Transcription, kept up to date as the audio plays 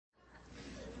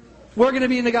We're going to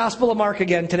be in the Gospel of Mark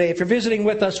again today. If you're visiting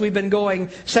with us, we've been going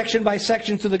section by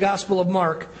section through the Gospel of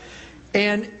Mark.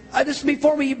 And just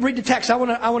before we read the text, I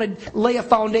want to lay a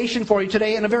foundation for you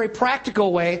today in a very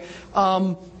practical way,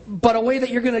 but a way that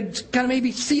you're going to kind of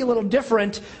maybe see a little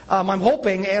different, I'm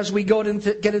hoping, as we get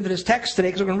into this text today,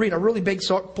 because we're going to read a really big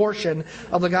portion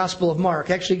of the Gospel of Mark,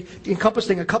 actually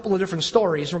encompassing a couple of different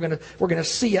stories. We're going to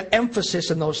see an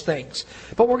emphasis in those things.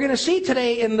 But we're going to see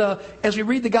today as we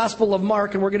read the Gospel of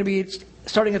Mark, and we're going to be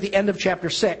starting at the end of chapter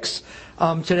 6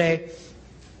 today,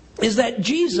 is that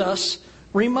Jesus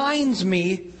reminds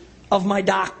me of my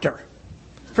doctor.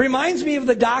 It reminds me of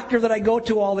the doctor that I go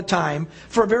to all the time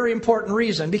for a very important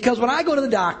reason. Because when I go to the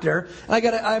doctor,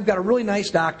 I've got a really nice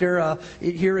doctor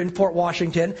here in Fort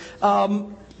Washington, but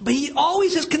he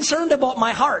always is concerned about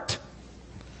my heart.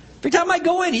 Every time I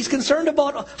go in, he's concerned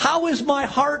about how is my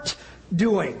heart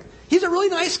doing. He's a really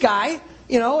nice guy.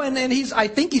 And I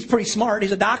think he's pretty smart.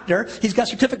 He's a doctor. He's got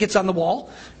certificates on the wall,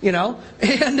 and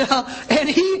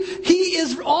he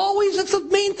is always, that's the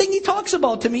main thing he talks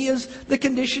about to me is the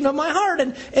condition of my heart.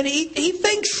 And he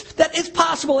thinks that it's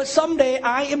possible that someday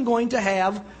I am going to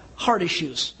have heart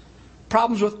issues,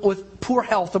 problems with poor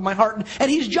health of my heart. And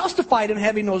he's justified in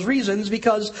having those reasons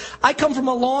because I come from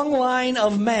a long line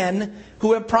of men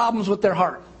who have problems with their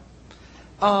heart.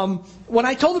 When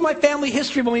I told him my family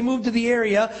history when we moved to the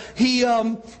area, he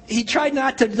tried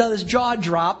not to let his jaw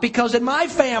drop because in my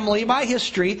family, my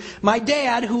history, my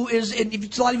dad, who is,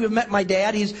 a lot of you have met my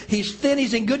dad, he's thin,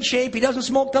 he's in good shape, he doesn't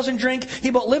smoke, doesn't drink,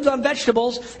 he lives on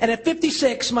vegetables, and at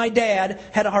 56, my dad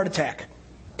had a heart attack.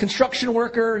 Construction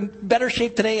worker, in better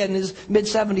shape today in his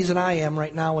mid-70s than I am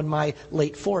right now in my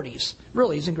late 40s.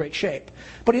 Really, he's in great shape.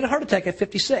 But he had a heart attack at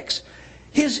 56.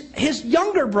 His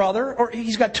younger brother, or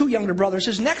he's got two younger brothers,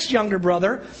 his next younger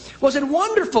brother was in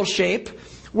wonderful shape,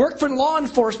 worked for law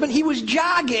enforcement, he was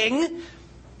jogging,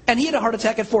 and he had a heart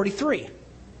attack at 43.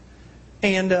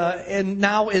 And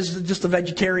now is just a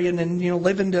vegetarian and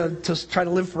living to try to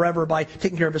live forever by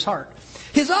taking care of his heart.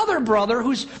 His other brother,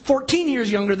 who's 14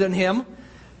 years younger than him,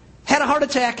 had a heart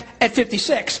attack at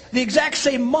 56, the exact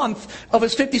same month of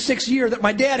his 56th year that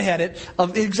my dad had it,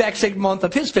 of the exact same month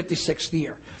of his 56th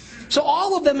year. So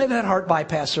all of them have had heart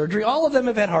bypass surgery. All of them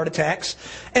have had heart attacks.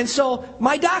 And so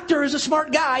my doctor is a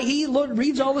smart guy. He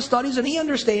reads all the studies and he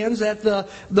understands that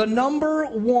the number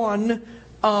one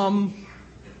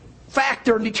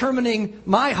factor in determining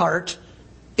my heart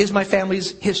is my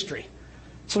family's history.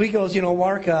 So he goes,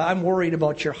 Mark, I'm worried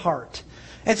about your heart.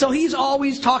 And so he's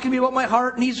always talking to me about my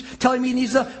heart, and he's telling me he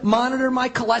needs to monitor my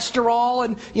cholesterol,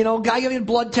 and, guy giving me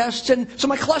blood tests. And so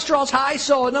my cholesterol's high,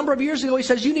 so a number of years ago he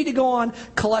says, you need to go on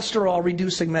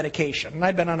cholesterol-reducing medication. And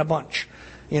I've been on a bunch,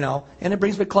 and it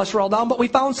brings my cholesterol down. But we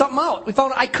found something out. We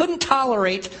found I couldn't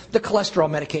tolerate the cholesterol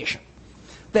medication.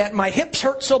 That my hips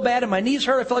hurt so bad and my knees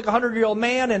hurt. I felt like a 100-year-old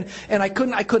man, and I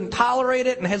couldn't tolerate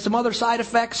it, and had some other side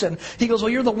effects. And he goes,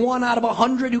 well, you're the one out of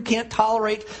 100 who can't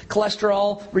tolerate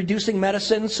cholesterol reducing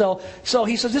medicine. So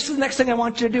he says, this is the next thing I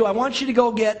want you to do. I want you to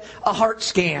go get a heart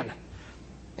scan.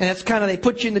 And it's kind of, they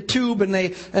put you in the tube and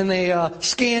they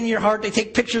scan your heart. They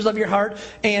take pictures of your heart.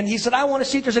 And he said, I want to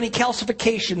see if there's any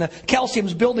calcification. The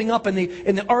calcium's building up in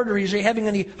the arteries. Are you having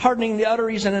any hardening in the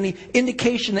arteries and any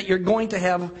indication that you're going to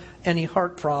have any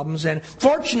heart problems? And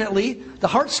fortunately, the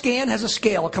heart scan has a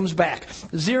scale. It comes back.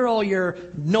 0, you're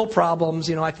no problems.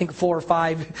 I think 4 or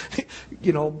 5,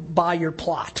 buy your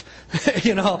plot.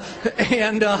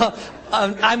 And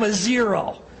I'm a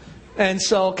 0. And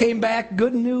so came back,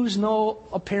 good news, no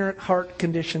apparent heart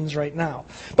conditions right now.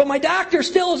 But my doctor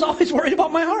still is always worried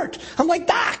about my heart. I'm like,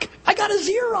 Doc, I got a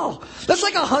 0. That's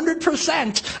like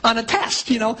 100% on a test,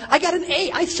 I got an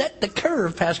A. I set the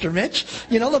curve, Pastor Mitch.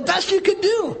 The best you could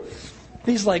do.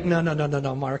 He's like,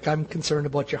 no, Mark, I'm concerned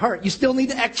about your heart. You still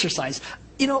need to exercise.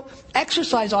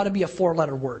 Exercise ought to be a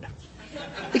 4-letter word.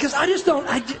 Because I have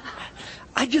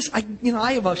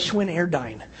a Schwinn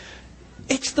Airdyne.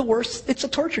 It's the worst. It's a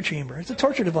torture chamber. It's a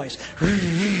torture device.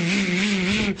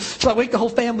 So I wake the whole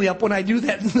family up when I do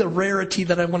that, the rarity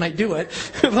that when I do it.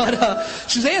 But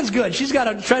Suzanne's good. She's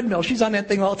got a treadmill. She's on that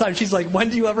thing all the time. She's like, when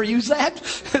do you ever use that?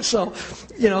 So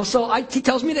he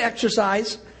tells me to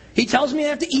exercise. He tells me I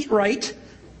have to eat right,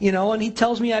 and he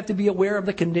tells me I have to be aware of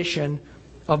the condition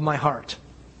of my heart.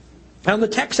 Now, in the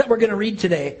text that we're going to read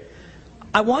today,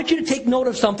 I want you to take note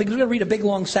of something, because we're going to read a big,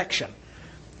 long section.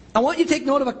 I want you to take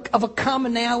note of a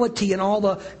commonality in all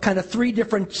the kind of 3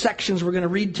 different sections we're going to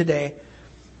read today,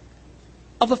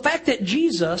 of the fact that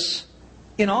Jesus,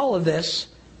 in all of this,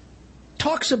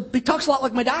 talks a lot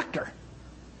like my doctor.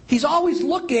 He's always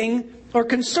looking or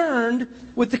concerned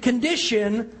with the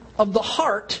condition of the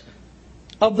heart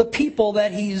of the people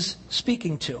that he's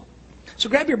speaking to. So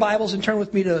grab your Bibles and turn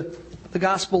with me to the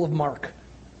Gospel of Mark.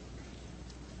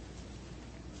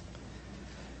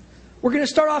 We're going to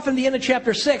start off in the end of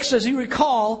chapter 6. As you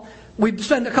recall, we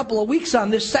spent a couple of weeks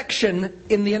on this section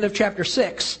in the end of chapter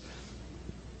 6,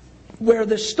 where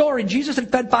this story, Jesus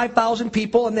had fed 5,000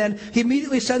 people, and then he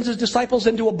immediately sends his disciples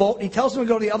into a boat. And he tells them to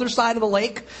go to the other side of the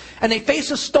lake, and they face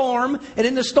a storm, and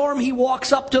in the storm he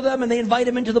walks up to them, and they invite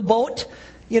him into the boat,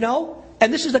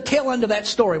 And this is the tail end of that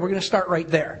story. We're going to start right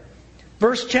there.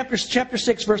 Chapter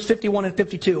 6, verse 51 and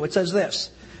 52. It says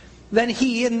this. Then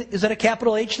he, and is that a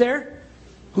capital H there?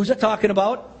 Who's it talking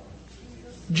about?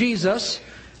 Jesus.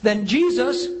 Then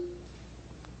Jesus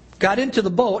got into the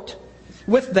boat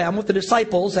with them, with the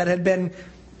disciples that had been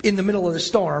in the middle of the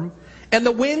storm. And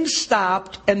the wind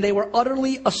stopped, and they were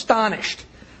utterly astonished.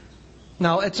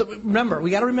 Now, remember, we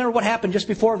got to remember what happened just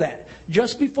before that.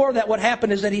 Just before that, what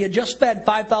happened is that he had just fed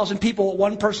 5,000 people at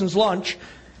one person's lunch.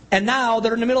 And now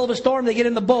they're in the middle of a storm. They get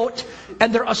in the boat,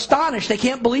 and they're astonished. They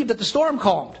can't believe that the storm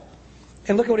calmed.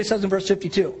 And look at what he says in verse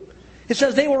 52. It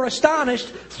says, they were astonished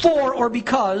for or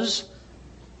because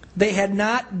they had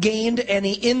not gained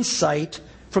any insight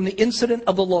from the incident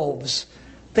of the loaves.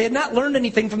 They had not learned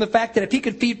anything from the fact that if he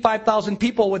could feed 5,000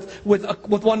 people with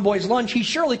one boy's lunch, he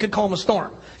surely could calm a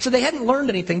storm. So they hadn't learned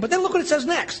anything. But then look what it says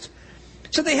next.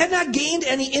 So they had not gained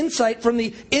any insight from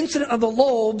the incident of the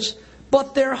loaves,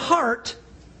 but their heart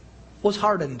was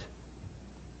hardened.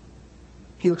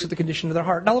 He looks at the condition of their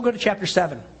heart. Now we'll go to chapter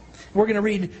 7. We're going to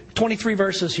read 23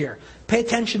 verses here. Pay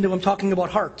attention to him talking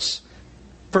about hearts.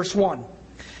 Verse 1.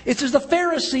 It says, the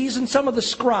Pharisees and some of the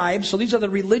scribes, so these are the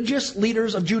religious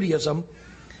leaders of Judaism,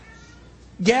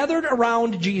 gathered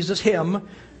around Jesus, him,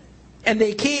 and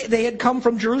they had come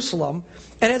from Jerusalem,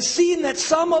 and had seen that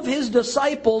some of his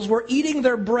disciples were eating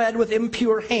their bread with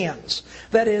impure hands,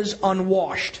 that is,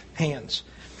 unwashed hands.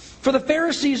 For the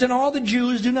Pharisees and all the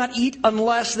Jews do not eat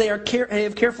unless they have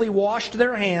carefully washed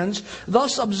their hands,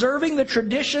 thus observing the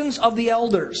traditions of the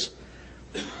elders.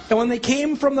 And when they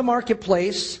come from the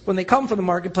marketplace,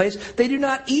 they do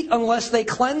not eat unless they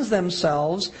cleanse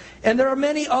themselves. And there are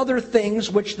many other things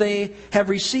which they have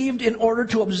received in order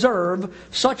to observe,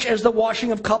 such as the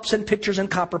washing of cups and pitchers and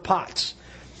copper pots.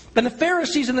 And the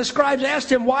Pharisees and the scribes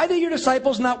asked him, why do your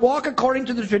disciples not walk according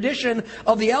to the tradition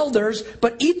of the elders,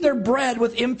 but eat their bread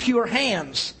with impure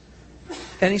hands?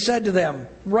 And he said to them,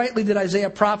 rightly did Isaiah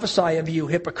prophesy of you,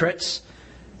 hypocrites,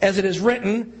 as it is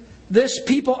written, this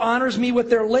people honors me with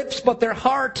their lips, but their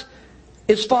heart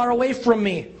is far away from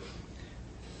me.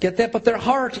 Get that? But their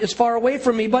heart is far away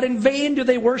from me. But in vain do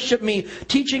they worship me,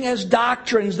 teaching as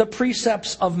doctrines the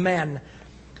precepts of men.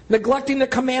 Neglecting the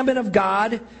commandment of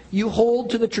God, you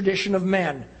hold to the tradition of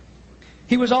men.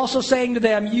 He was also saying to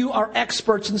them, you are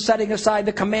experts in setting aside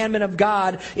the commandment of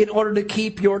God in order to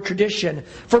keep your tradition.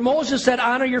 For Moses said,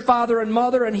 honor your father and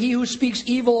mother, and he who speaks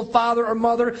evil of father or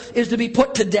mother is to be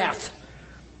put to death.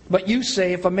 But you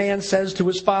say, if a man says to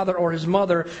his father or his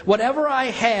mother, whatever I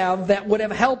have that would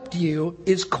have helped you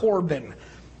is Corban,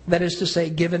 that is to say,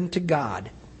 given to God.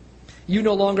 You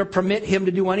no longer permit him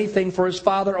to do anything for his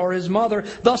father or his mother,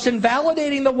 thus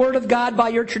invalidating the word of God by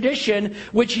your tradition,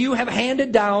 which you have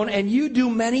handed down, and you do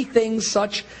many things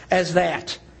such as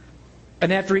that.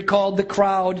 And after he called the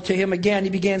crowd to him again, he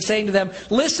began saying to them,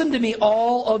 listen to me,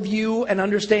 all of you, and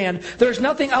understand. There's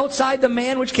nothing outside the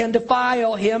man which can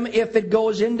defile him if it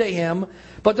goes into him.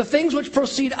 But the things which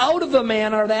proceed out of the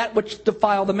man are that which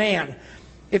defile the man.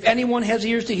 If anyone has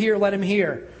ears to hear, let him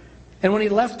hear. And when he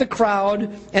left the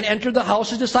crowd and entered the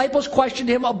house, his disciples questioned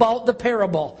him about the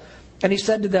parable. And he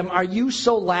said to them, are you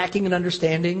so lacking in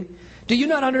understanding? Do you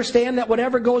not understand that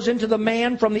whatever goes into the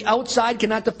man from the outside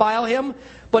cannot defile him?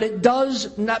 But it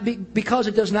does not because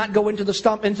it does not go into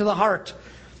the heart.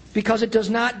 Because it does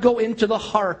not go into the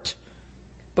heart,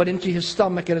 but into his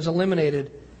stomach and is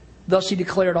eliminated. Thus he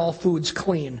declared all foods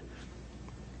clean.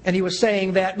 And he was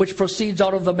saying that which proceeds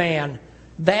out of the man,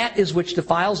 that is which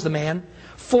defiles the man.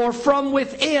 For from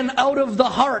within, out of the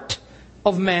heart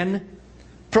of men,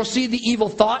 proceed the evil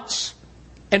thoughts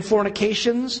and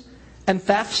fornications and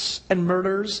thefts and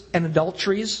murders and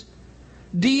adulteries,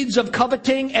 deeds of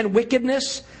coveting and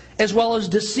wickedness, as well as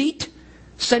deceit,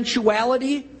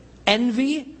 sensuality,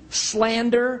 envy,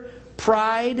 slander,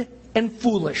 pride, and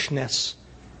foolishness.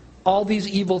 All these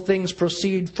evil things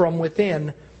proceed from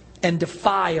within and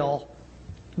defile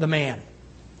the man.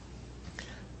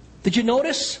 Did you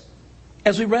notice,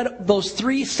 as we read those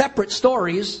three separate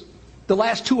stories, the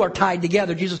last two are tied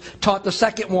together. Jesus taught the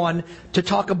second one to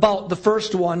talk about the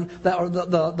first one, or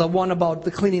the one about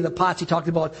the cleaning of the pots. He talked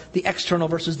about the external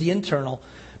versus the internal.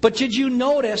 But did you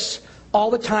notice all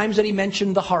the times that he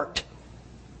mentioned the heart?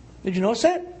 Did you notice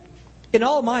that? In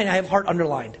all of mine, I have heart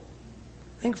underlined.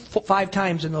 I think 5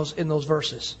 times in those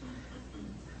verses.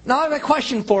 Now I have a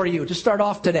question for you to start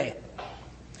off today.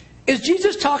 Is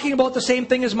Jesus talking about the same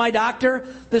thing as my doctor?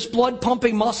 This blood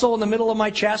pumping muscle in the middle of my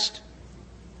chest?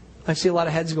 I see a lot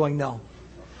of heads going, no.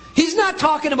 He's not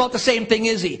talking about the same thing,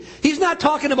 is he? He's not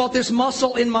talking about this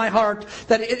muscle in my heart,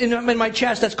 in my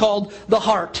chest, that's called the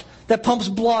heart, that pumps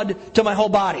blood to my whole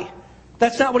body.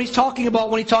 That's not what he's talking about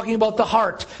when he's talking about the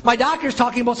heart. My doctor's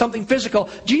talking about something physical.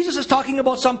 Jesus is talking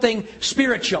about something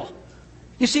spiritual.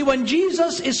 You see, when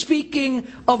Jesus is speaking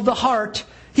of the heart,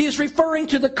 he is referring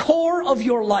to the core of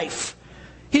your life.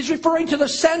 He's referring to the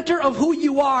center of who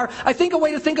you are. I think a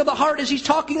way to think of the heart is he's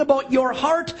talking about your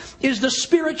heart is the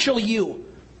spiritual you.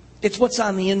 It's what's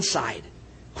on the inside.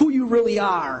 Who you really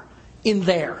are in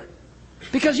there.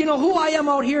 Because who I am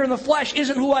out here in the flesh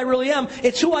isn't who I really am.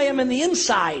 It's who I am in the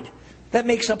inside. That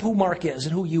makes up who Mark is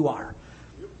and who you are.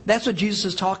 That's what Jesus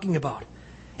is talking about.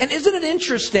 And isn't it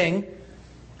interesting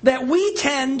that we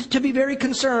tend to be very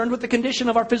concerned with the condition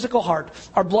of our physical heart,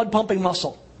 our blood pumping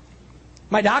muscle?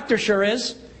 My doctor sure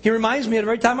is. He reminds me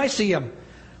every time I see him.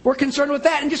 We're concerned with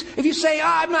that. And just if you say,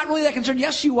 I'm not really that concerned,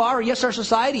 yes you are, or yes our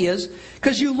society is,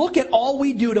 because you look at all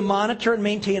we do to monitor and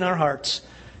maintain our hearts.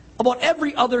 About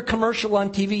every other commercial on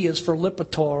TV is for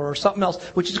Lipitor or something else,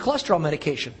 which is cholesterol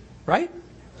medication, right?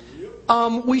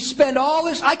 We spend all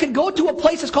this. I could go to a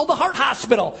place that's called the Heart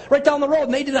Hospital right down the road,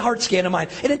 and they did a heart scan of mine.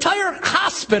 An entire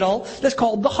hospital that's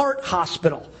called the Heart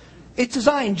Hospital. It's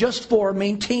designed just for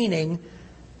maintaining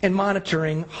and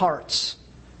monitoring hearts.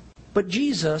 But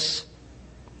Jesus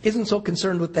isn't so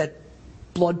concerned with that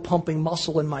blood pumping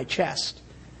muscle in my chest.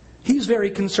 He's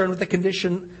very concerned with the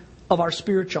condition of our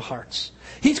spiritual hearts.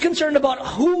 He's concerned about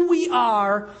who we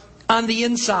are on the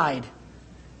inside.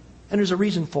 And there's a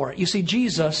reason for it. You see,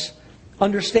 Jesus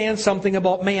understands something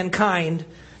about mankind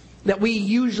that we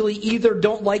usually either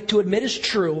don't like to admit is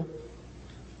true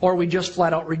or we just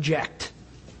flat out reject.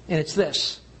 And it's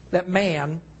this, that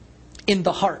man in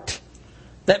the heart,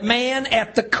 that man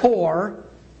at the core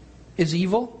is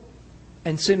evil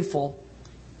and sinful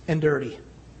and dirty.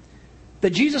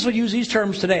 That Jesus would use these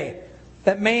terms today,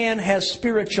 that man has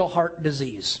spiritual heart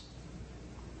disease.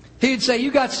 He'd say,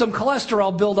 you got some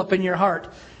cholesterol buildup in your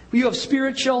heart. You have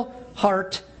spiritual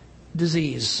heart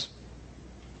disease.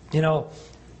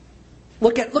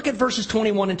 Look at verses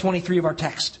 21 and 23 of our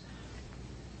text.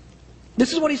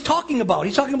 This is what he's talking about.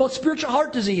 He's talking about spiritual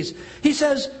heart disease. He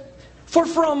says, for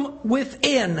from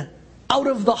within, out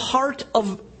of the heart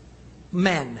of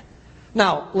men.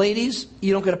 Now, ladies,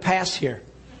 you don't get a pass here.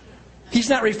 He's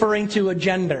not referring to a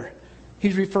gender.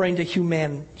 He's referring to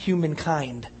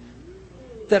humankind.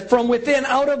 That from within,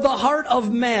 out of the heart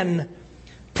of men,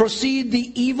 proceed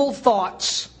the evil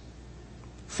thoughts,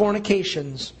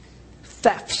 fornications,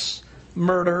 thefts,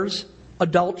 murders,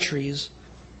 adulteries,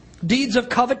 deeds of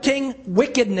coveting,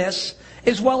 wickedness,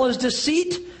 as well as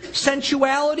deceit,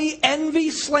 sensuality, envy,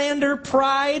 slander,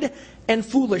 pride, and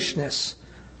foolishness.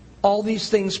 All these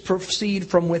things proceed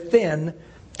from within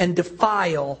and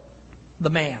defile the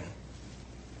man.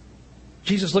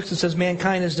 Jesus looks and says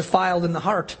mankind is defiled in the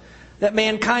heart. That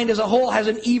mankind as a whole has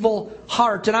an evil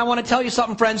heart. And I want to tell you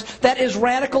something, friends. That is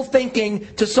radical thinking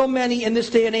to so many in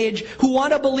this day and age who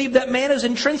want to believe that man is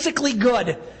intrinsically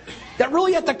good. That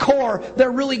really at the core,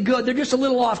 they're really good. They're just a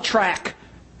little off track.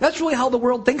 That's really how the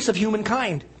world thinks of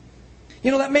humankind.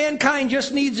 That mankind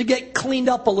just needs to get cleaned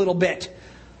up a little bit.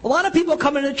 A lot of people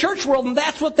come into the church world and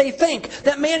that's what they think.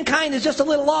 That mankind is just a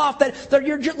little off, that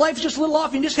your life's just a little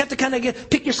off. You just have to kind of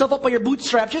pick yourself up by your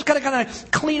bootstraps. Just kind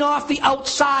of clean off the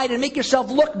outside and make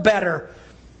yourself look better.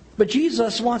 But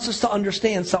Jesus wants us to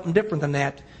understand something different than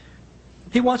that.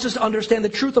 He wants us to understand the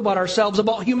truth about ourselves,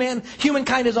 about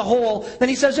humankind as a whole. Then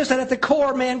he says this, that at the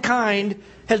core mankind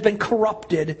has been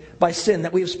corrupted by sin,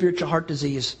 that we have spiritual heart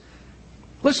disease.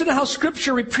 Listen to how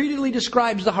Scripture repeatedly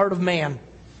describes the heart of man.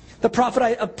 The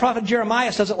prophet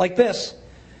Jeremiah says it like this.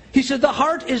 He said, the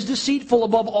heart is deceitful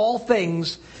above all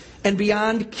things and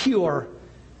beyond cure.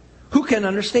 Who can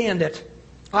understand it?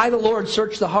 I, the Lord,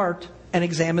 search the heart and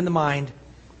examine the mind.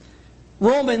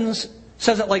 Romans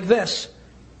says it like this.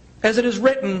 As it is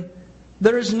written,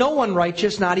 there is no one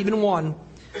righteous, not even one.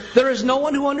 There is no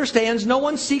one who understands, no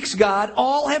one seeks God.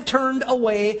 All have turned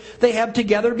away. They have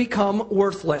together become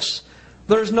worthless.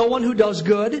 There is no one who does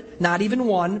good, not even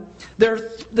one. Their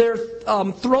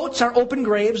throats are open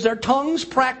graves. Their tongues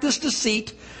practice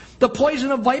deceit. The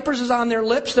poison of vipers is on their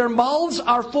lips. Their mouths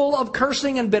are full of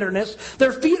cursing and bitterness.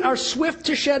 Their feet are swift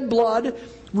to shed blood.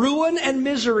 Ruin and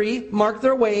misery mark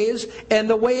their ways, and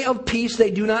the way of peace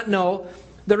they do not know.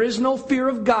 There is no fear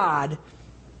of God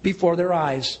before their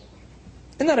eyes.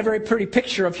 Isn't that a very pretty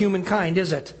picture of humankind,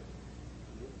 is it?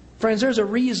 Friends, there's a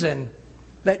reason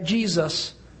that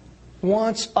Jesus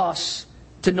wants us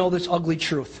to know this ugly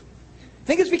truth.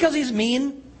 Think it's because He's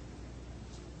mean?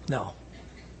 No.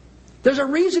 There's a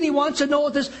reason He wants to know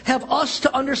this, have us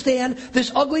to understand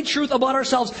this ugly truth about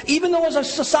ourselves. Even though as a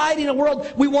society and a world,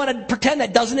 we want to pretend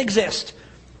that doesn't exist.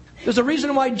 There's a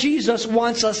reason why Jesus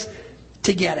wants us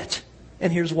to get it.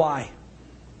 And here's why.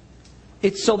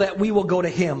 It's so that we will go to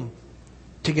Him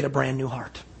to get a brand new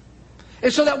heart.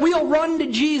 It's so that we'll run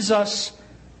to Jesus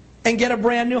and get a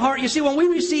brand new heart. You see, when we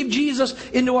receive Jesus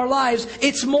into our lives,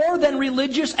 it's more than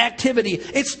religious activity.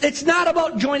 It's not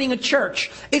about joining a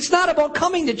church. It's not about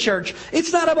coming to church.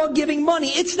 It's not about giving money.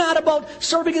 It's not about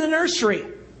serving in the nursery.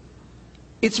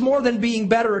 It's more than being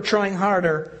better or trying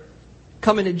harder.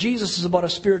 Coming to Jesus is about a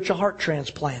spiritual heart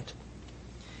transplant.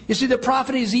 You see, the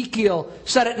prophet Ezekiel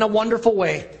said it in a wonderful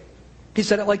way. He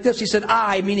said it like this. He said,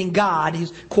 I, meaning God,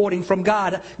 he's quoting from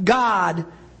God, God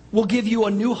will give you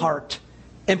a new heart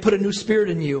and put a new spirit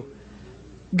in you.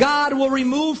 God will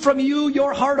remove from you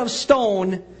your heart of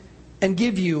stone and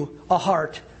give you a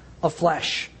heart of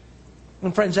flesh.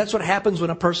 And friends, that's what happens when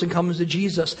a person comes to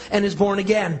Jesus and is born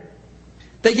again.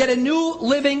 They get a new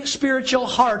living spiritual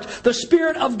heart. The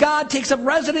Spirit of God takes up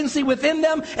residency within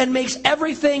them and makes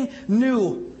everything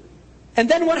new. And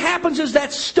then what happens is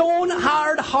that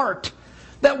stone-hard heart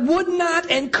that would not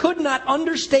and could not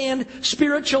understand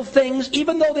spiritual things,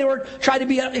 even though they were trying to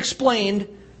be explained,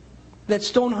 that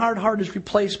stone-hard heart is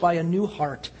replaced by a new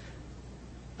heart.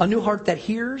 A new heart that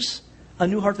hears, a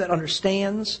new heart that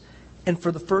understands, and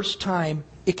for the first time,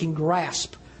 it can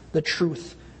grasp the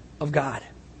truth of God.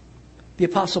 The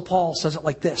Apostle Paul says it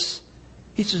like this.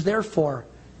 He says, therefore,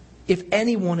 if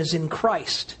anyone is in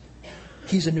Christ,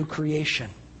 he's a new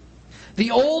creation. The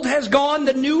old has gone,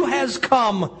 the new has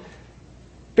come.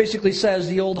 Basically says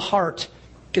the old heart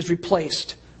is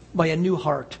replaced by a new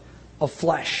heart of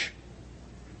flesh.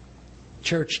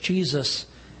 Church, Jesus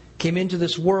came into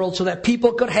this world so that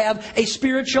people could have a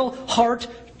spiritual heart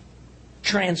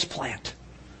transplant.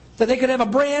 That they could have a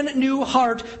brand new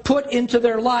heart put into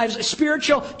their lives. A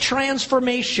spiritual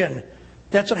transformation.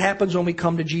 That's what happens when we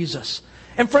come to Jesus.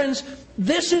 And friends,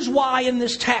 this is why in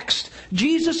this text,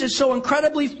 Jesus is so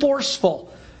incredibly forceful.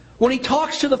 When He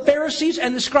talks to the Pharisees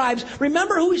and the scribes,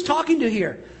 remember who He's talking to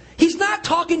here. He's not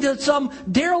talking to some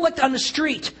derelict on the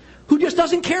street who just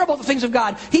doesn't care about the things of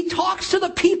God. He talks to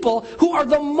the people who are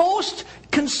the most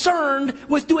concerned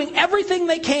with doing everything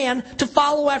they can to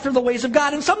follow after the ways of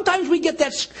God. And sometimes we get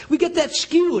that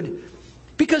skewed.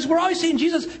 Because we're always seeing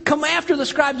Jesus come after the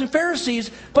scribes and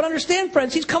Pharisees. But understand,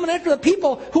 friends, He's coming after the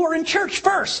people who are in church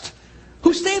first.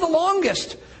 Who stay the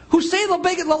longest. Who say the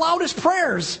loudest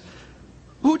prayers.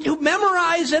 Who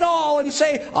memorize it all and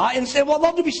say, well, I'd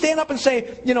love to stand up and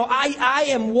say, I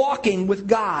am walking with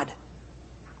God.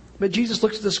 But Jesus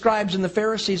looks at the scribes and the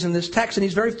Pharisees in this text, and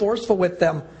He's very forceful with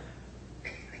them.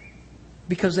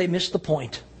 Because they missed the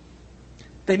point.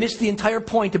 They missed the entire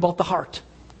point about the heart.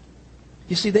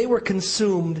 You see, they were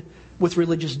consumed with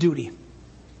religious duty.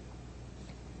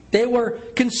 They were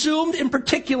consumed in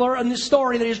particular in this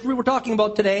story that we were talking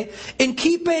about today, in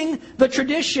keeping the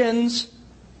traditions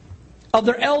of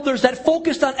their elders that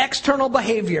focused on external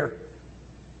behavior,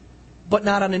 but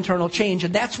not on internal change.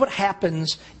 And that's what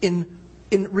happens in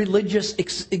religious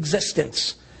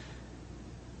existence.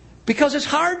 Because it's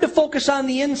hard to focus on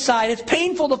the inside. It's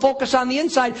painful to focus on the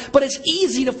inside, but it's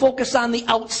easy to focus on the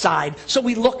outside so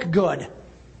we look good.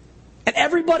 And if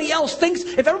everybody else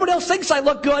thinks I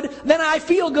look good, then I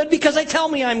feel good because they tell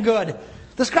me I'm good.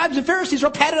 The scribes and Pharisees were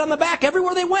patted on the back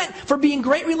everywhere they went for being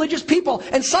great religious people.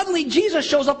 And suddenly Jesus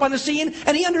shows up on the scene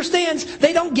and He understands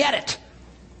they don't get it.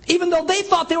 Even though they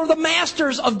thought they were the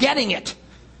masters of getting it.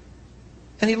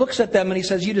 And He looks at them and He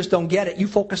says, you just don't get it. You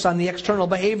focus on the external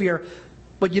behavior,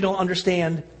 but you don't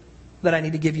understand that I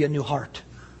need to give you a new heart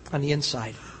on the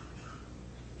inside.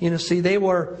 See, they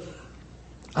were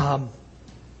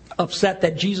upset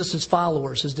that Jesus'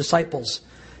 followers, His disciples,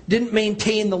 didn't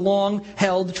maintain the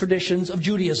long-held traditions of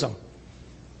Judaism.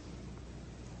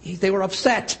 They were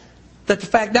upset that the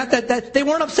fact, not that they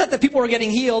weren't upset that people were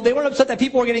getting healed. They weren't upset that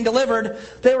people were getting delivered.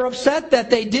 They were upset that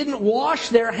they didn't wash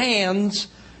their hands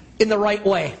in the right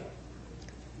way.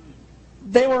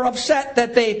 They were upset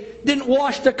that they didn't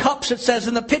wash the cups, it says,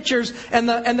 and the pitchers and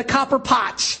the copper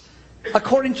pots,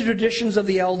 according to traditions of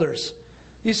the elders.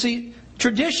 You see,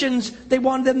 traditions, they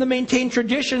wanted them to maintain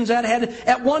traditions that had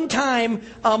at one time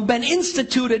been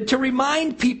instituted to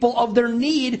remind people of their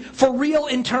need for real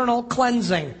internal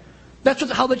cleansing.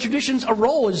 That's how the traditions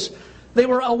arose. They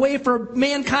were a way for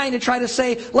mankind to try to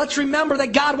say, let's remember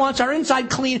that God wants our inside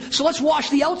clean, so let's wash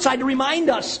the outside to remind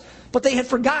us. But they had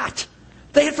forgot.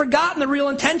 They had forgotten the real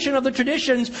intention of the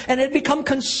traditions and had become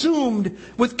consumed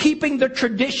with keeping the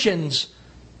traditions,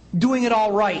 doing it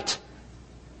all right,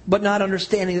 but not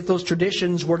understanding that those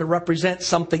traditions were to represent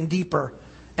something deeper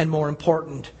and more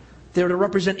important. They were to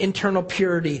represent internal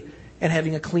purity and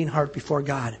having a clean heart before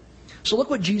God. So look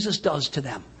what Jesus does to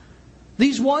them.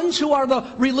 These ones who are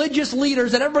the religious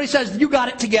leaders that everybody says, you got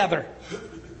it together.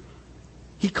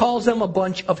 He calls them a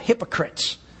bunch of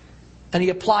hypocrites. And he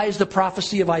applies the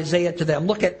prophecy of Isaiah to them.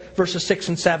 Look at verses 6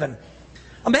 and 7.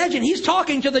 Imagine he's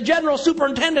talking to the general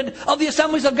superintendent of the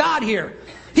Assemblies of God here.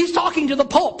 He's talking to the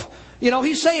Pope.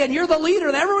 He's saying, you're the leader.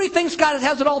 And everybody thinks God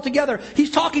has it all together.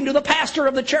 He's talking to the pastor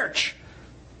of the church.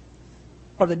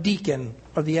 Or the deacon,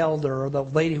 or the elder, or the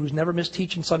lady who's never missed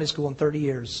teaching Sunday school in 30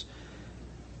 years.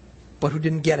 But who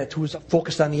didn't get it, who was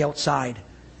focused on the outside.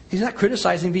 He's not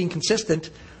criticizing being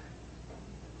consistent.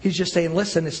 He's just saying,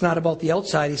 listen, it's not about the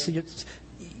outside. He said,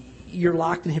 you're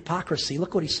locked in hypocrisy.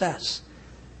 Look what he says.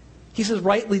 He says,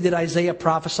 rightly did Isaiah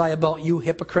prophesy about you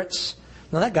hypocrites.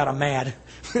 Now that got him mad.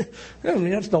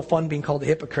 That's no fun being called a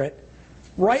hypocrite.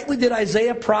 Rightly did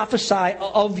Isaiah prophesy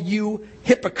of you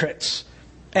hypocrites.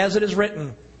 As it is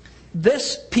written,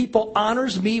 this people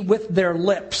honors me with their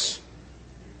lips,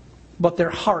 but their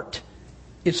heart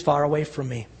is far away from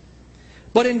me.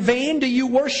 But in vain do you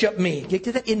worship me. Get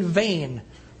to that? In vain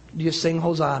do you sing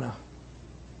Hosanna,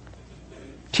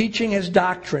 teaching as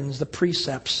doctrines the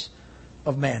precepts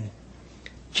of men.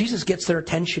 Jesus gets their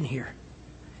attention here.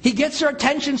 He gets their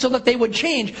attention so that they would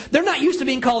change. They're not used to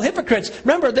being called hypocrites.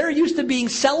 Remember, they're used to being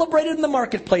celebrated in the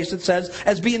marketplace, it says,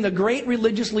 as being the great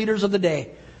religious leaders of the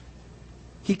day.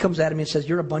 He comes at him and says,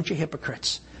 you're a bunch of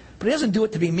hypocrites. But he doesn't do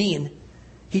it to be mean.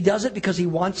 He does it because he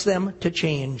wants them to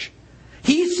change.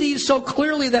 He sees so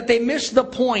clearly that they miss the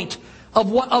point of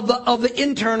the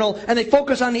internal, and they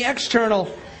focus on the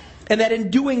external. And that in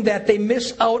doing that, they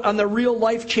miss out on the real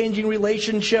life-changing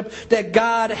relationship that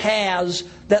God has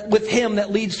with Him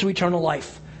that leads to eternal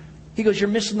life. He goes, you're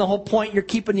missing the whole point. You're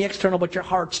keeping the external, but your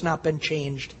heart's not been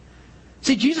changed.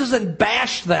 See, Jesus doesn't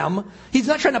bash them. He's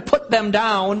not trying to put them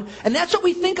down. And that's what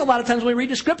we think a lot of times when we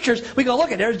read the Scriptures. We go, look,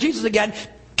 there's Jesus again,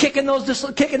 kicking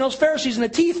those Pharisees in the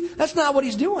teeth. That's not what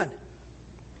He's doing.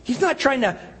 He's not trying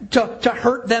to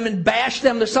hurt them and bash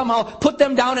them, to somehow put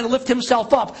them down and lift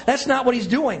Himself up. That's not what He's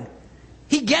doing.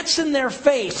 He gets in their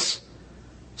face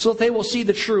so that they will see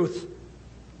the truth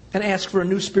and ask for a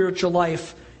new spiritual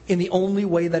life in the only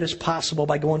way that is possible,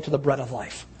 by going to the bread of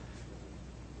life.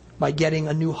 By getting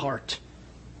a new heart,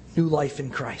 new life in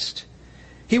Christ.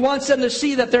 He wants them to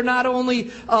see that they're not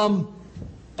only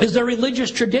is their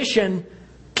religious tradition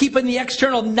keeping the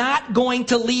external not going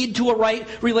to lead to a right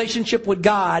relationship with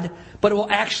God, but it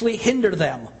will actually hinder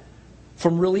them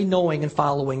from really knowing and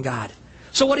following God.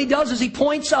 So what he does is he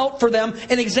points out for them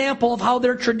an example of how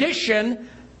their tradition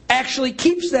actually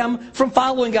keeps them from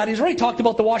following God. He's already talked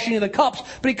about the washing of the cups,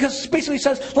 but he basically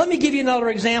says, let me give you another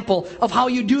example of how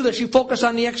you do this. You focus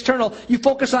on the external. You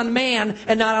focus on man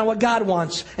and not on what God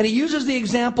wants. And he uses the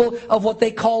example of what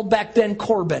they called back then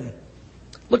Corban.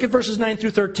 Look at verses 9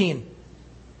 through 13.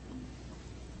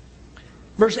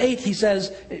 Verse 8, he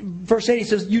says,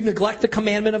 you neglect the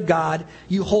commandment of God,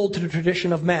 you hold to the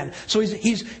tradition of men. So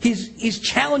he's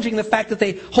challenging the fact that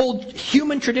they hold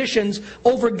human traditions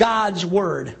over God's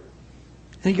word.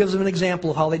 And he gives them an example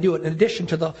of how they do it, in addition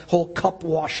to the whole cup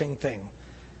washing thing.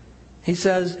 He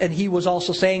says, and he was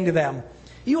also saying to them,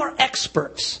 you are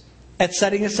experts at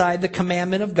setting aside the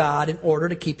commandment of God in order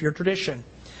to keep your tradition.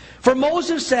 For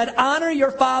Moses said, honor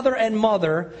your father and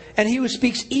mother, and he who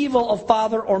speaks evil of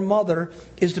father or mother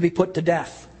is to be put to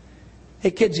death.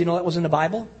 Hey kids, you know that was in the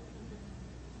Bible?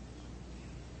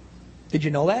 Did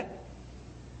you know that?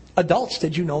 Adults,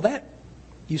 did you know that?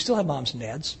 You still have moms and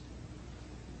dads.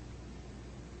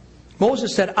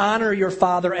 Moses said, honor your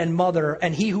father and mother,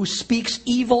 and he who speaks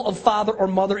evil of father or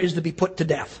mother is to be put to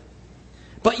death.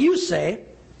 But you say,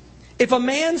 if a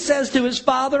man says to his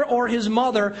father or his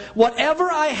mother, whatever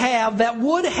I have that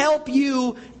would help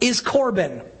you is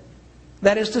Corban,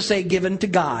 that is to say, given to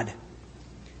God,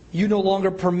 you no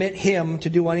longer permit him to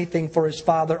do anything for his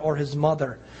father or his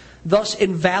mother, thus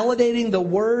invalidating the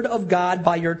word of God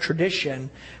by your tradition,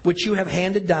 which you have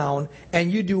handed down,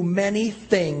 and you do many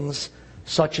things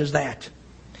such as that.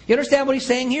 You understand what he's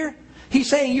saying here? He's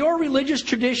saying your religious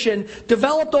tradition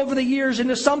developed over the years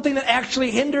into something that actually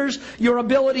hinders your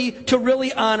ability to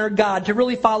really honor God, to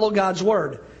really follow God's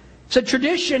word. So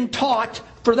tradition taught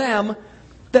for them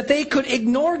that they could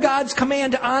ignore God's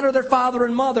command to honor their father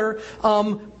and mother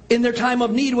in their time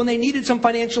of need when they needed some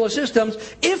financial assistance,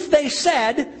 if they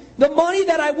said, the money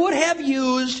that I would have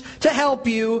used to help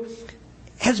you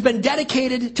has been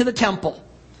dedicated to the temple.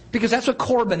 Because that's what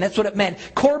Corban, that's what it meant.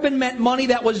 Corban meant money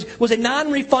that was a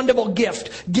non-refundable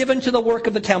gift given to the work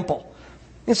of the temple.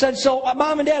 And said, so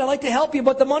Mom and Dad, I'd like to help you,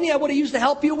 but the money I would have used to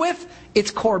help you with,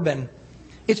 it's Corban.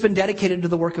 It's been dedicated to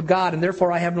the work of God, and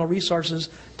therefore I have no resources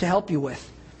to help you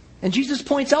with. And Jesus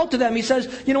points out to them, He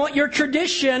says, you know what, your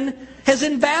tradition has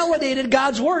invalidated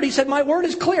God's word. He said, my word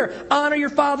is clear, honor your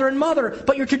father and mother.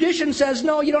 But your tradition says,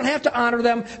 no, you don't have to honor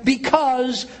them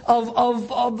because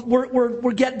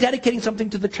we're dedicating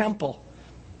something to the temple.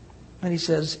 And He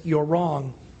says, you're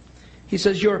wrong. He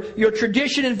says, your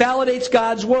tradition invalidates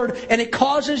God's word, and it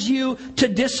causes you to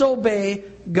disobey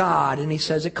God. And He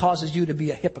says, it causes you to be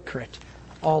a hypocrite.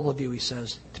 All of you, He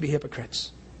says, to be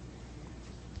hypocrites.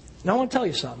 Now I want to tell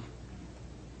you something.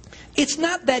 It's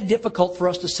not that difficult for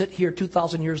us to sit here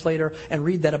 2,000 years later and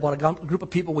read that about a group of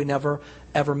people we never,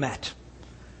 ever met.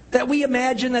 That we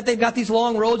imagine that they've got these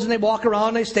long roads and they walk around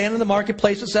and they stand in the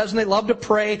marketplace, it says, and they love to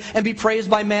pray and be praised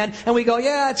by men. And we go,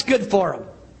 yeah, it's good for them.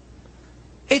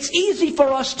 It's easy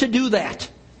for us to do that.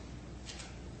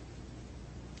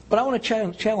 But I want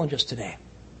to challenge us today.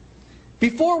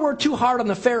 Before we're too hard on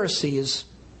the Pharisees,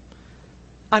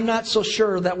 I'm not so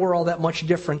sure that we're all that much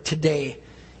different today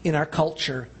in our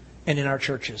culture and in our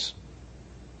churches.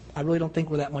 I really don't think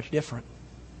we're that much different.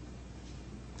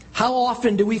 How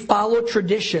often do we follow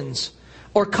traditions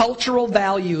or cultural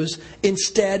values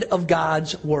instead of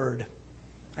God's Word?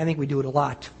 I think we do it a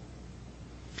lot.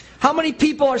 How many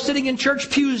people are sitting in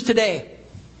church pews today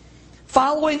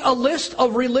following a list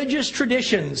of religious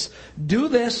traditions? Do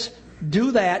this,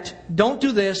 do that, don't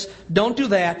do this, don't do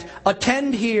that,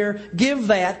 attend here, give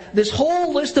that, this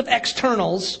whole list of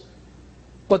externals,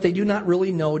 but they do not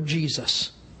really know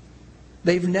Jesus.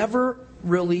 They've never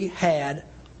really had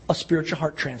a spiritual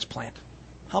heart transplant.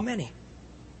 How many?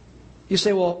 You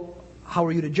say, well, how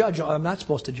are you to judge? I'm not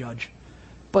supposed to judge.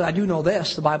 But I do know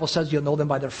this. The Bible says you'll know them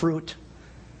by their fruit.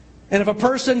 And if a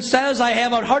person says, I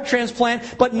have a heart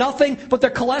transplant, but their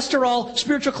cholesterol,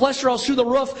 spiritual cholesterol is through the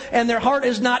roof, and their heart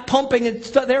is not pumping, and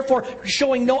therefore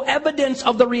showing no evidence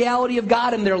of the reality of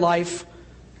God in their life,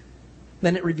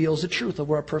 then it reveals the truth of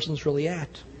where a person's really at.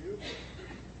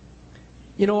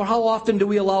 You know, how often do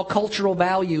we allow cultural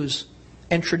values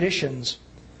and traditions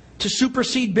to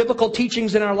supersede biblical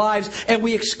teachings in our lives, and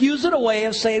we excuse it away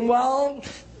of saying, well,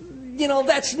 you know,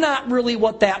 that's not really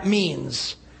what that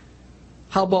means.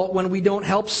 How about when we don't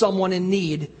help someone in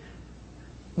need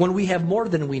when we have more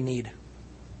than we need?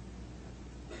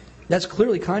 That's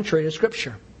clearly contrary to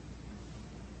Scripture.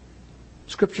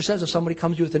 Scripture says if somebody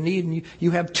comes to you with a need and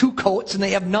you have 2 coats and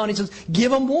they have none, He says,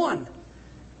 give them 1.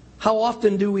 How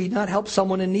often do we not help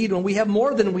someone in need when we have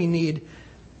more than we need?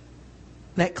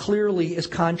 That clearly is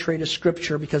contrary to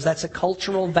Scripture, because that's a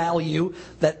cultural value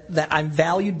that I'm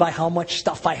valued by how much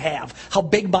stuff I have, how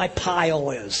big my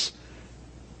pile is.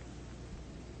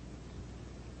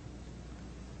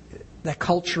 That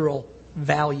cultural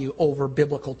value over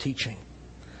biblical teaching.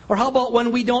 Or how about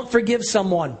when we don't forgive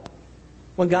someone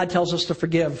when God tells us to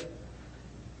forgive?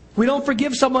 We don't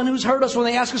forgive someone who's hurt us when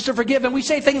they ask us to forgive, and we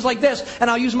say things like this,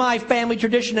 and I'll use my family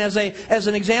tradition as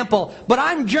an example. But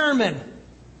I'm German,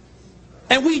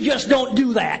 and we just don't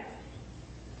do that.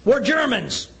 We're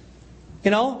Germans. You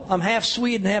know, I'm half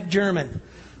Swede and half German.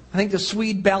 I think the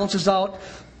Swede balances out,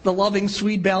 the loving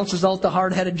Swede balances out the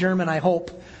hard-headed German, I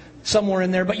hope. Somewhere in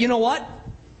there. But you know what?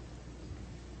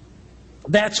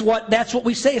 That's what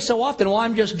we say so often. Well,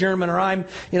 I'm just German, or I'm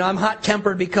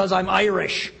hot-tempered because I'm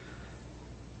Irish.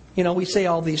 You know, we say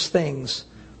all these things.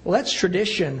 Well, that's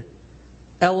tradition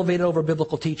elevated over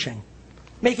biblical teaching.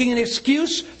 Making an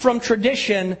excuse from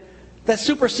tradition that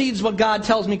supersedes what God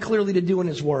tells me clearly to do in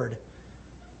His Word.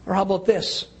 Or how about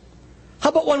this?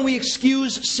 How about when we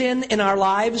excuse sin in our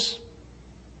lives?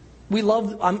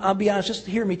 I'll be honest, just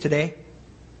hear me today.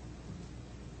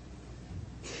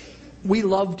 We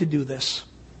love to do this.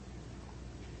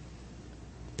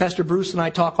 Pastor Bruce and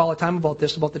I talk all the time about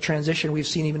this, about the transition we've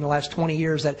seen even in the last 20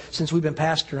 years since we've been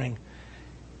pastoring.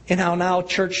 And how now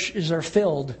churches are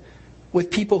filled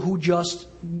with people who just,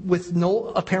 with no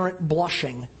apparent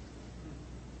blushing,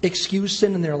 excuse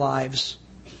sin in their lives.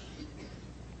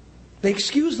 They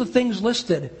excuse the things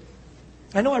listed.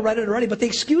 I know I read it already, but they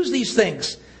excuse these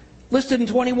things listed in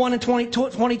 21 and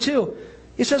 22.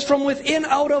 It says, from within,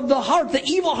 out of the heart, the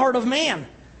evil heart of man,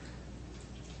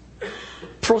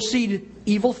 proceed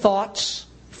evil thoughts,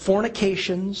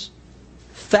 fornications,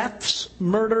 thefts,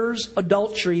 murders,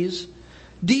 adulteries,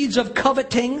 deeds of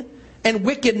coveting, and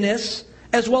wickedness,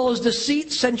 as well as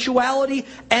deceit, sensuality,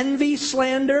 envy,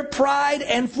 slander, pride,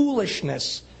 and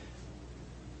foolishness.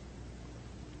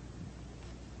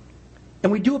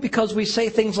 And we do it because we say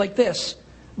things like this.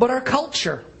 But our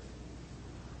culture,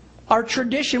 our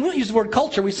tradition, we don't use the word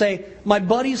culture. We say, my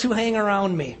buddies who hang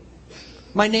around me,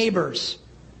 my neighbors,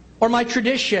 or my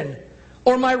tradition,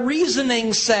 or my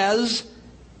reasoning says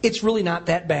it's really not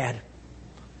that bad.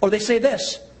 Or they say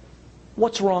this,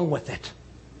 what's wrong with it?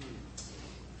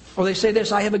 Or they say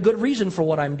this, I have a good reason for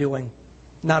what I'm doing,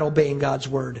 not obeying God's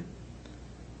Word.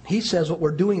 He says what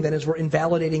we're doing then is we're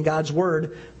invalidating God's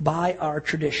Word by our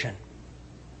tradition.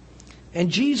 And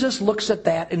Jesus looks at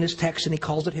that in His text and He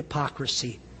calls it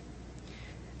hypocrisy.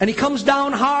 And He comes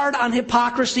down hard on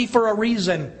hypocrisy for a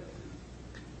reason.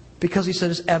 Because He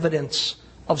says evidence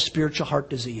of spiritual heart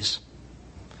disease.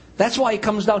 That's why He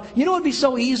comes down. You know it would be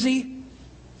so easy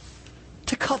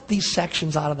to cut these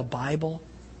sections out of the Bible.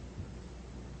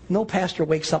 No pastor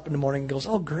wakes up in the morning and goes,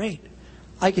 oh great,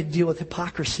 I could deal with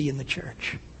hypocrisy in the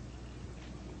church.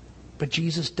 But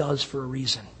Jesus does for a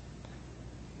reason.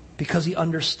 Because He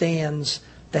understands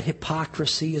that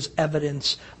hypocrisy is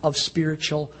evidence of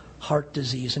spiritual heart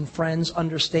disease. And friends,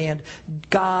 understand,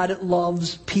 God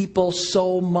loves people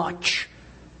so much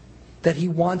that He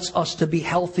wants us to be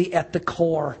healthy at the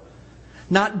core.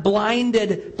 Not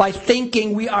blinded by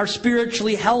thinking we are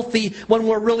spiritually healthy when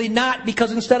we're really not,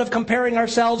 because instead of comparing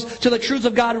ourselves to the truth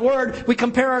of God's Word, we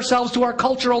compare ourselves to our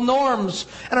cultural norms.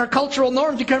 And our cultural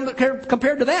norms,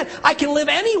 compared to that, I can live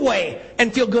anyway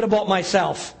and feel good about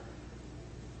myself.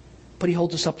 But He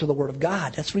holds us up to the Word of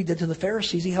God. That's what He did to the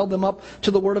Pharisees. He held them up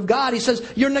to the Word of God. He says,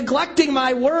 you're neglecting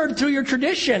my Word through your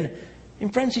tradition.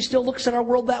 And friends, He still looks at our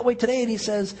world that way today and He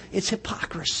says, it's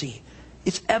hypocrisy.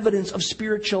 It's evidence of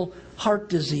spiritual heart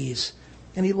disease.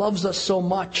 And He loves us so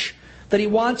much that He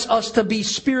wants us to be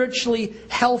spiritually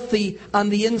healthy on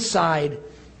the inside.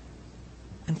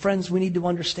 And friends, we need to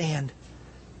understand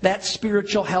that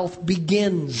spiritual health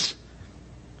begins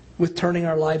with turning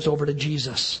our lives over to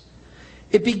Jesus.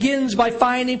 It begins by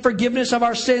finding forgiveness of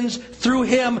our sins through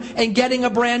Him and getting a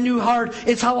brand new heart.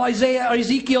 It's how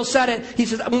Ezekiel said it. He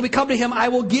says, when we come to Him, I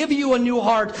will give you a new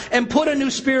heart and put a new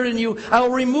spirit in you. I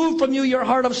will remove from you your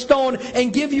heart of stone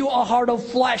and give you a heart of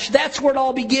flesh. That's where it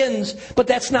all begins, but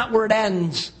that's not where it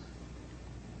ends.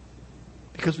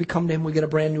 Because we come to Him, we get a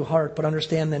brand new heart. But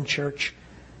understand then, church,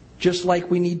 just like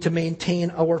we need to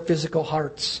maintain our physical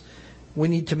hearts, we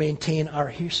need to maintain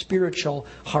our spiritual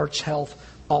heart's health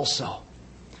also.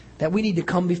 That we need to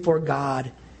come before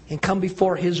God and come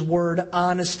before His Word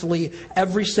honestly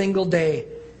every single day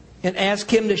and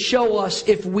ask Him to show us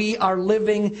if we are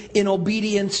living in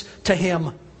obedience to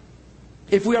Him.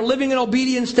 If we are living in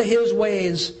obedience to His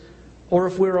ways, or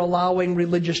if we're allowing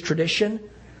religious tradition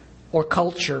or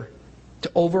culture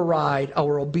to override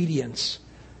our obedience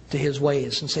to His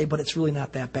ways and say, but it's really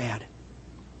not that bad.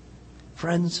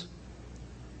 Friends,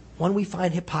 when we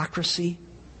find hypocrisy,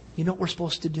 you know what we're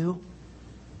supposed to do?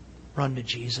 Run to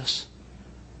Jesus.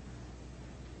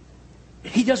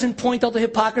 He doesn't point out the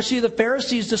hypocrisy of the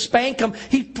Pharisees to spank them.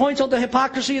 He points out the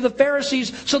hypocrisy of the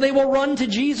Pharisees so they will run to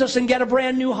Jesus and get a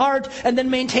brand new heart and then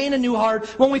maintain a new heart.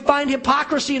 When we find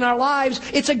hypocrisy in our lives,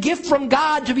 it's a gift from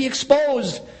God to be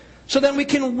exposed. So then we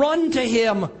can run to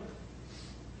Him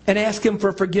and ask Him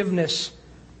for forgiveness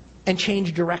and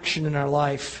change direction in our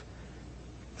life.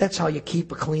 That's how you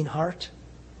keep a clean heart.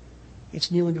 It's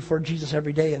kneeling before Jesus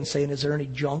every day and saying, is there any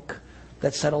junk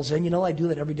that settles in? You know, I do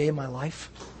that every day in my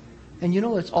life. And you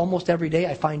know, it's almost every day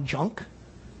I find junk.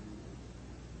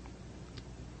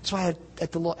 That's why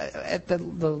at the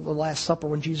Last Supper,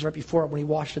 when Jesus, right before it, when He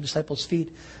washed the disciples'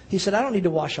 feet, He said, I don't need to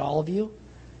wash all of you.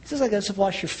 He says, I got to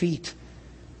wash your feet.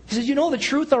 He says, you know the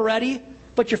truth already,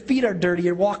 but your feet are dirty.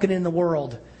 You're walking in the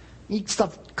world.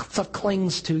 Stuff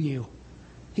clings to you.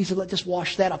 He said, let's just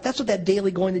wash that off. That's what that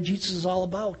daily going to Jesus is all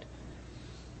about.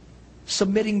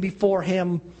 Submitting before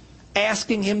Him,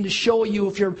 asking Him to show you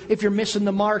if you're missing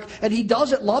the mark. And He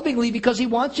does it lovingly because He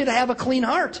wants you to have a clean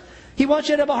heart. He wants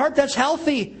you to have a heart that's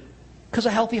healthy. Because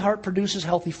a healthy heart produces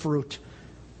healthy fruit.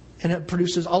 And it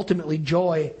produces ultimately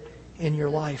joy in your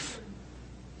life.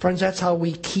 Friends, that's how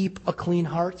we keep a clean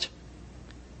heart.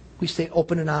 We stay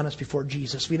open and honest before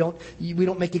Jesus. We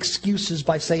don't make excuses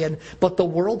by saying, but the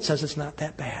world says it's not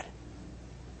that bad.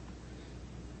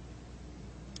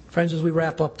 Friends, as we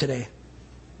wrap up today,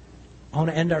 I want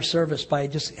to end our service by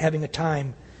just having a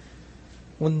time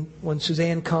when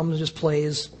Suzanne comes and just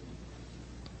plays,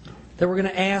 that we're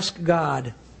going to ask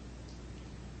God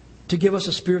to give us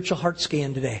a spiritual heart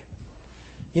scan today.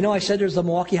 You know, I said there's the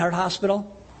Milwaukee Heart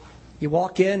Hospital. You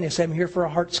walk in, they say, I'm here for a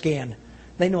heart scan.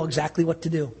 They know exactly what to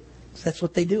do. So that's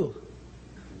what they do.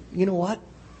 you know what?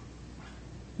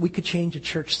 We could change a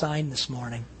church sign this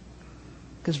morning.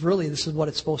 Because really, this is what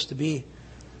it's supposed to be.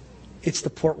 It's the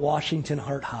Port Washington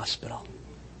Heart Hospital.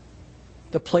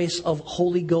 The place of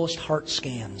Holy Ghost heart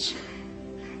scans.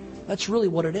 That's really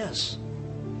what it is.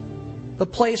 The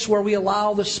place where we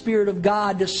allow the Spirit of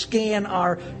God to scan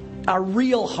our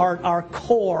real heart, our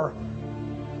core.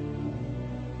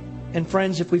 And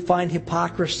friends, if we find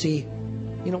hypocrisy,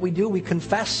 you know what we do? We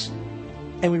confess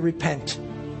and we repent.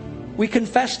 We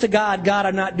confess to God, God,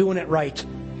 I'm not doing it right.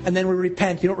 And then we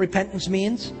repent. You know what repentance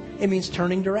means? It means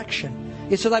turning direction.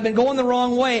 It says, I've been going the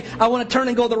wrong way. I want to turn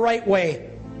and go the right way.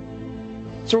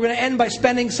 So we're going to end by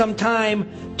spending some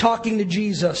time talking to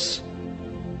Jesus.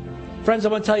 Friends,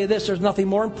 I'm going to tell you this. There's nothing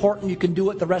more important. You can do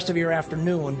it the rest of your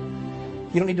afternoon.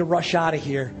 You don't need to rush out of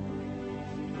here.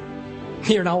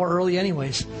 You're an hour early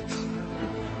anyways.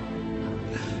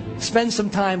 Spend some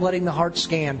time letting the heart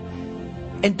scan.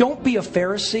 And don't be a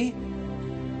Pharisee.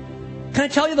 Can I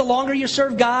tell you, the longer you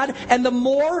serve God and the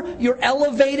more you're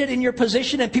elevated in your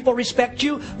position and people respect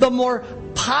you, the more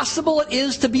possible it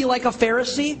is to be like a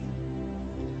Pharisee.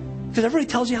 Because everybody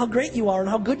tells you how great you are and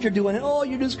how good you're doing. And, oh,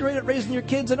 you're just great at raising your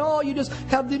kids. And, oh, you just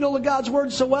have, God's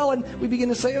Word so well. And we begin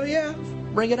to say, oh, yeah,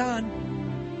 bring it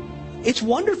on. It's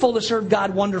wonderful to serve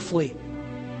God wonderfully.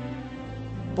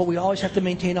 But we always have to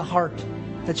maintain a heart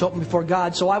that's open before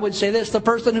God. So I would say this, the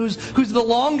person who's the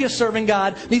longest serving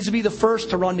God needs to be the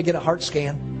first to run to get a heart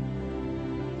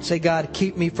scan. Say, God,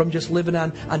 keep me from just living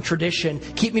on tradition.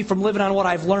 Keep me from living on what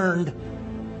I've learned.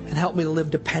 And help me to live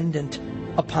dependent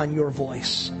upon your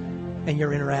voice and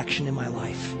your interaction in my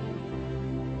life.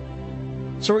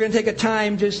 So we're going to take a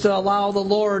time just to allow the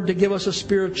Lord to give us a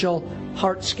spiritual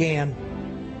heart scan.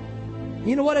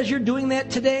 You know what? As you're doing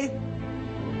that today,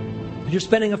 you're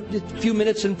spending a few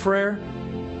minutes in prayer.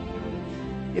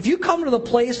 If you come to the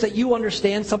place that you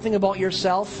understand something about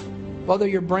yourself, whether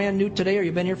you're brand new today or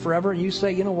you've been here forever, and you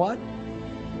say, you know what?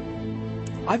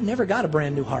 I've never got a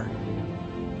brand new heart.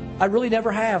 I really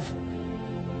never have.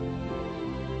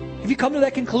 If you come to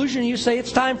that conclusion and you say,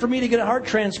 it's time for me to get a heart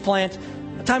transplant,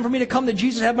 it's time for me to come to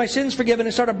Jesus, have my sins forgiven,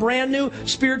 and start a brand new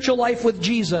spiritual life with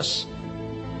Jesus.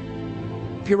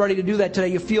 If you're ready to do that today,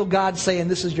 you feel God saying,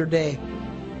 this is your day.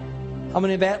 I'm going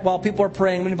to invite, while people are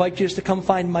praying, I'm going to invite you just to come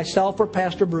find myself or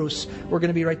Pastor Bruce. We're going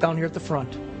to be right down here at the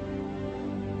front.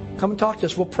 Come and talk to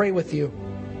us. We'll pray with you.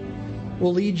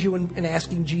 We'll lead you in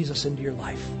asking Jesus into your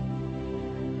life.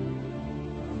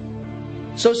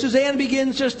 So Suzanne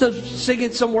begins just to sing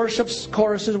in some worship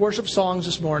choruses, worship songs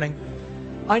this morning.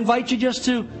 I invite you just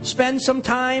to spend some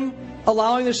time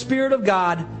allowing the Spirit of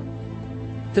God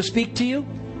to speak to you.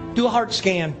 Do a heart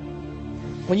scan.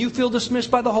 When you feel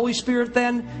dismissed by the Holy Spirit,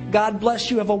 then God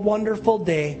bless you. Have a wonderful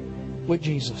day with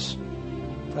Jesus.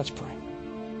 Let's pray.